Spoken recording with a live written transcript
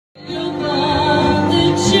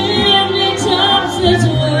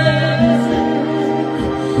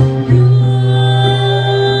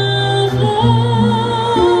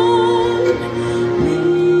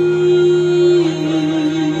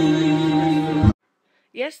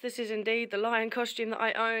Yes, this is indeed the lion costume that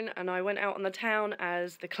I own, and I went out on the town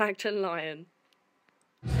as the Clacton Lion.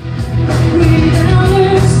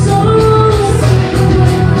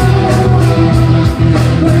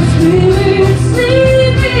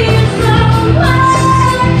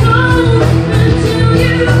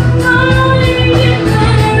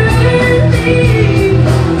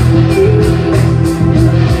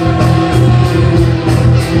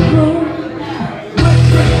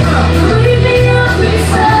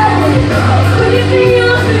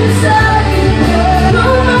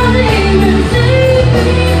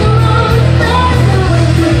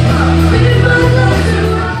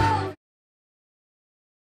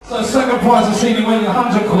 So second prize this evening winning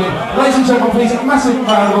 100 quid. Ladies and gentlemen, please a massive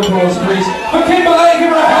round of applause, please, for Kimberly.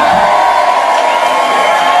 Give her a hand.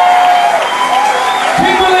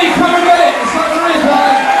 Kimberly, come and get it. It's like there is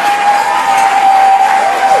one.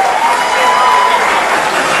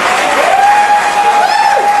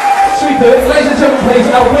 Super. Ladies and gentlemen, please,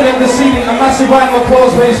 our winner this evening, a massive round of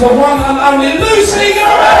applause, please, for one and only Lucy. Give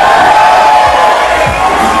her a hand.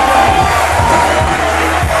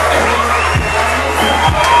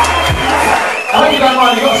 I hope you don't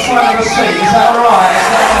mind, you've got to slide on the seat, is that alright?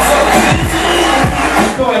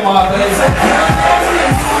 Go in, Marty.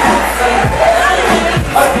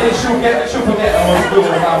 Hopefully she'll forget that we'll do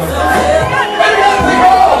it now. Everyone,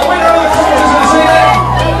 people! The winner of the contest this evening!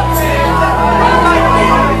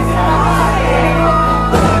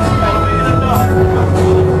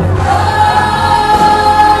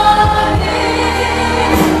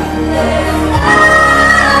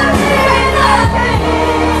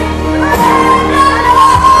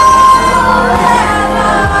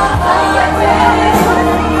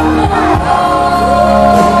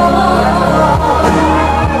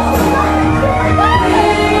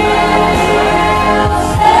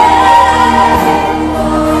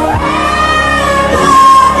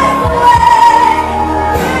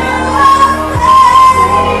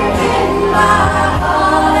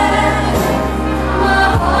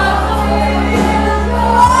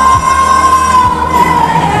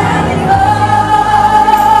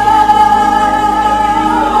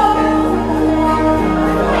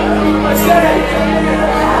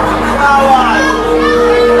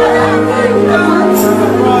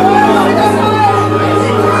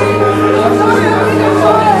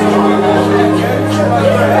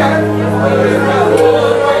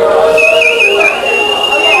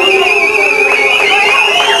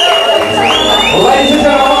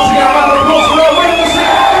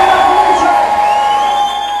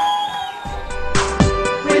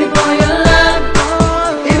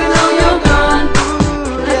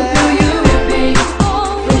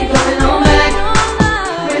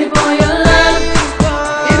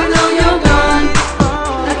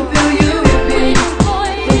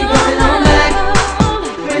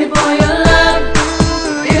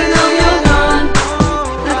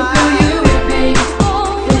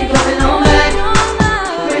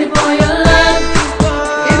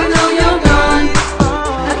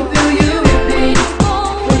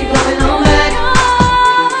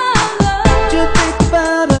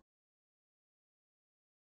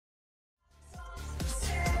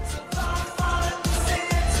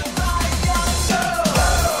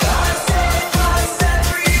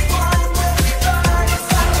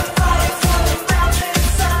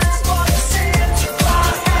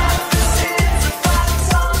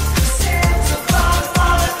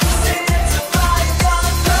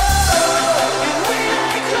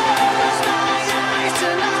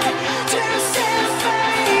 To